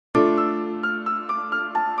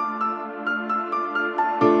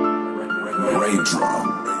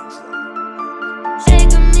drum.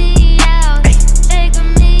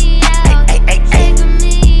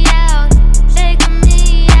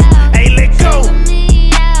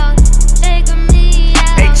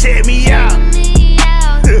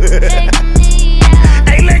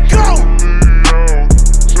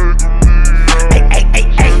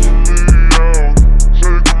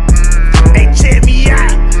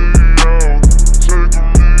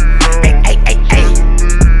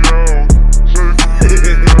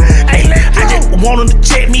 Want them to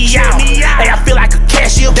check me out. Hey, I feel like a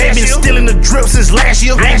cashier. They been stealing the drip since last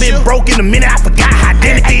year. Ain't been broke in a minute, I forgot how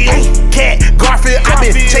identity is. Cat, Garfield, I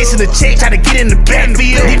been chasing the check, try to get in the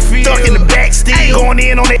backfield. Stuck in the back still. Going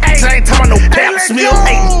in on that ass, I ain't talking about no pap smell.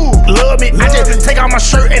 Hey, love me. I just take off my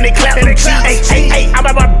shirt and they clap them cheeks. Hey, I'm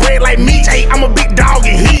about my bread like meat. Hey, I'm a big dog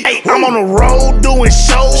in heat. Hey, I'm on the road doing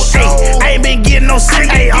shows. Hey, I ain't been getting no sleep.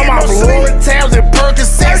 Hey, I'm off Laura Tabs and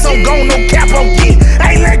Percocets. I'm gone, no cap on key.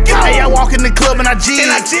 Hey, let go. Hey, I walk in the club and I G.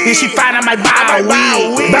 Then she find I might buy a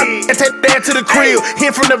weed. About to take that to the crib.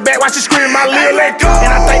 Hit from the back, watch she scream my lil' let go.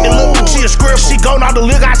 And I think the little she a script. She go now the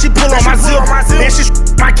lil' guy, she pull on my zip. And she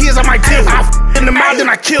my kids on my tip. I in the mouth, then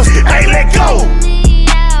I kill her. Hey, let go.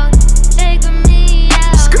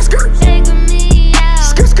 Skirt, skirt.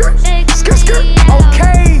 Skirt, skirt. Skirt, skirt.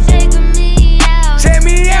 Okay. Check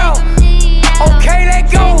me out. Okay,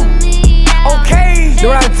 let go. Okay. Do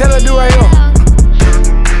what I tell her to do right here.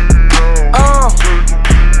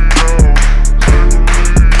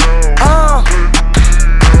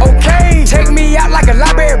 Okay. Check me out like a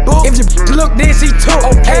library book. If you look, then she took.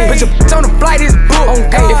 Okay. Put your on the flight, it's book.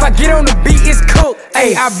 Okay. If I get on the beat, it's cooked.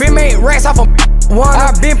 Hey, I been made racks off of one.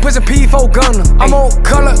 I been pushing P4 gunner. I'm on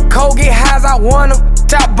color code, get high as I want them.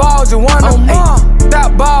 Top balls, you want them.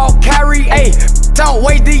 Top ball, carry. Hey, don't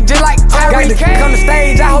wait DJ like Terry. Got to come to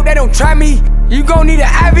stage, I hope they don't try me. You gon' need an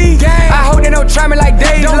IV. I hope they don't try me like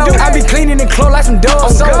Dave Low. I be cleaning and clothes like some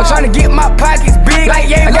dogs. So I'm trying to get my pockets big. Like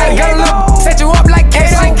I got a gun look, set you up like K.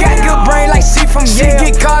 She got good brain like she from Yale.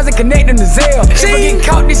 She get cars and connect them to Zelle. If I get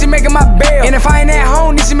caught, then she making my bail. And if I ain't at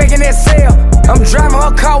home, then she making that sale. I'm driving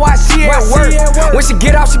her car while she at work. When she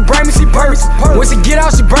get off, she bring me, she purse. When she get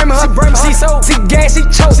off, she bring me her. She so, she gas, she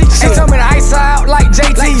choke. She told me to ice her out like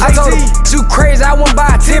JT. I told her, you crazy, I won't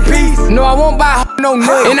buy a 10-piece. No, I won't buy no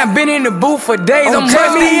nut. And I been in the booth for days. I'm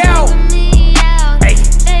check me out. Hey,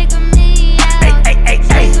 hey, hey, hey,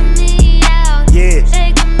 hey. Yeah.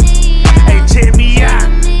 Hey, check me out.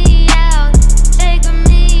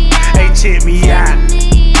 Hey, check me out.